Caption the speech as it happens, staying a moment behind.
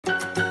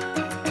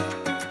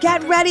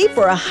Get ready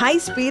for a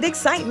high-speed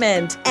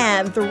excitement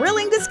and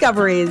thrilling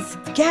discoveries.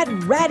 Get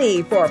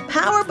ready for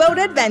Powerboat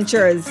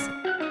adventures.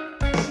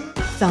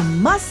 The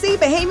must-see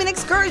Bahamian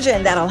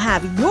excursion that'll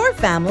have your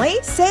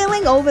family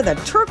sailing over the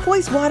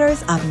turquoise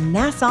waters of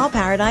Nassau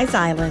Paradise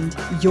Island.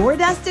 Your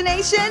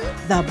destination?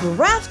 The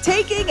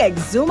breathtaking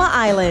Exuma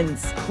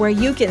Islands, where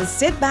you can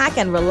sit back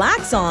and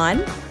relax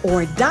on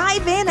or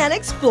dive in and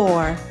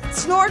explore.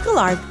 Snorkel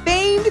our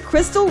famed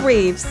crystal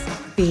reefs,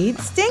 feed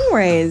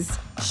stingrays,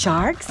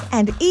 sharks,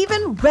 and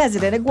even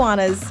resident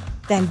iguanas.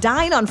 Then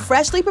dine on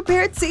freshly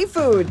prepared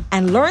seafood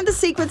and learn the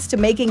secrets to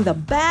making the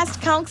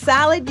best conch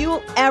salad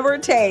you'll ever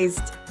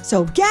taste.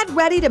 So get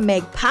ready to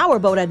make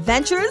Powerboat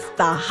adventures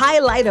the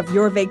highlight of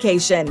your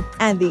vacation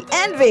and the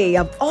envy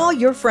of all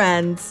your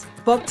friends.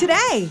 Book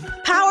today.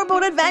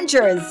 Powerboat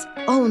Adventures,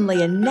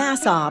 only in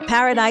Nassau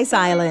Paradise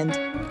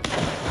Island.